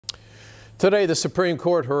Today, the Supreme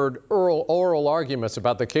Court heard oral arguments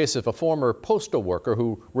about the case of a former postal worker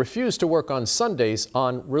who refused to work on Sundays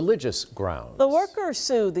on religious grounds. The worker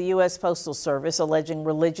sued the U.S. Postal Service alleging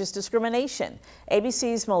religious discrimination.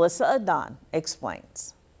 ABC's Melissa Adan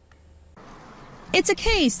explains. It's a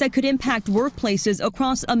case that could impact workplaces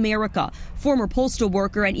across America. Former postal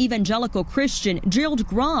worker and evangelical Christian Gerald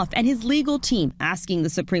Groff and his legal team asking the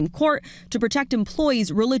Supreme Court to protect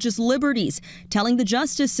employees' religious liberties, telling the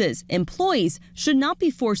justices employees should not be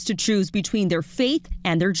forced to choose between their faith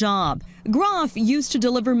and their job. Groff used to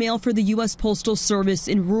deliver mail for the U.S. Postal Service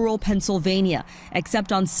in rural Pennsylvania,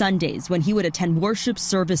 except on Sundays when he would attend worship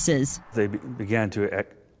services. They began to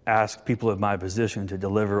ask people of my position to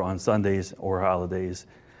deliver on Sundays or holidays.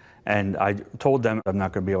 And I told them I'm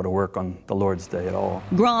not going to be able to work on the Lord's Day at all.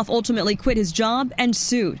 Groff ultimately quit his job and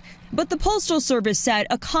sued. But the Postal Service said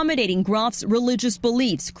accommodating Groff's religious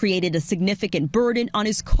beliefs created a significant burden on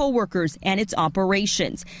his coworkers and its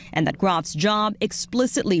operations, and that Groff's job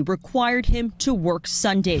explicitly required him to work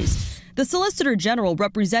Sundays. The Solicitor General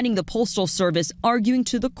representing the Postal Service arguing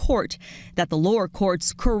to the court that the lower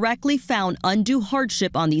courts correctly found undue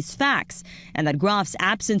hardship on these facts and that Groff's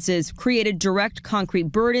absences created direct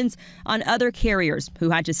concrete burdens on other carriers who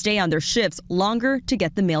had to stay on their shifts longer to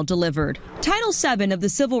get the mail delivered. Title VII of the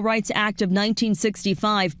Civil Rights Act of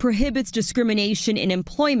 1965 prohibits discrimination in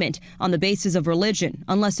employment on the basis of religion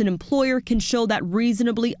unless an employer can show that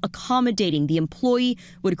reasonably accommodating the employee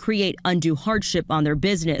would create undue hardship on their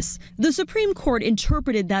business. The Supreme Court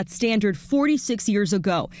interpreted that standard 46 years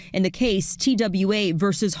ago in the case TWA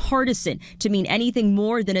versus Hardison to mean anything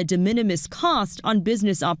more than a de minimis cost on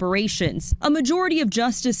business operations. A majority of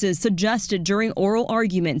justices suggested during oral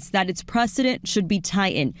arguments that its precedent should be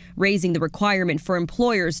tightened, raising the requirement for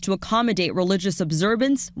employers to accommodate religious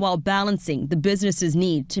observance while balancing the business's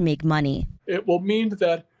need to make money. It will mean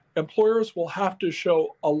that employers will have to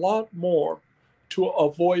show a lot more to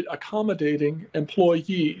avoid accommodating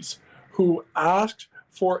employees who asked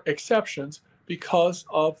for exceptions because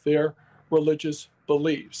of their religious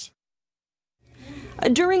beliefs.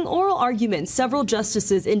 During oral arguments, several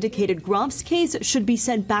justices indicated Groff's case should be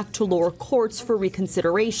sent back to lower courts for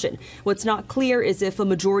reconsideration. What's not clear is if a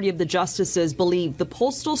majority of the justices believe the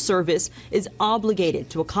Postal Service is obligated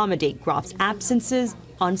to accommodate Groff's absences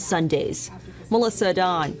on Sundays. Melissa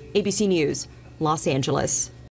Adan, ABC News, Los Angeles.